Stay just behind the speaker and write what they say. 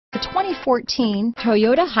The 2014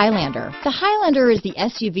 Toyota Highlander. The Highlander is the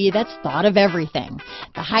SUV that's thought of everything.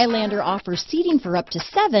 The Highlander offers seating for up to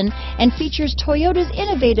 7 and features Toyota's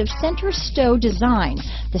innovative center stow design.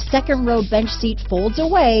 The second row bench seat folds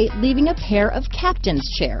away, leaving a pair of captain's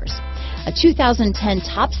chairs. A 2010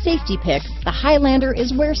 top safety pick, the Highlander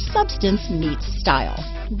is where substance meets style.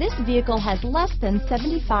 This vehicle has less than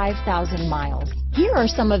 75,000 miles. Here are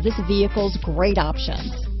some of this vehicle's great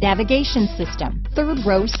options: navigation system, third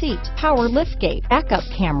row seat, power liftgate, backup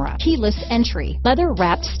camera, keyless entry, leather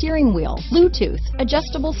wrapped steering wheel, Bluetooth,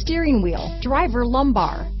 adjustable steering wheel, driver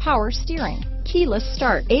lumbar, power steering, keyless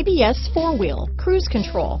start, ABS 4-wheel, cruise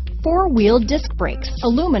control, 4-wheel disc brakes,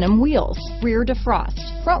 aluminum wheels, rear defrost,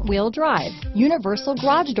 front wheel drive, universal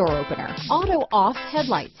garage door opener, auto off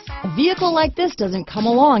headlights. A vehicle like this doesn't come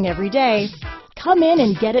along every day. Come in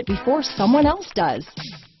and get it before someone else does.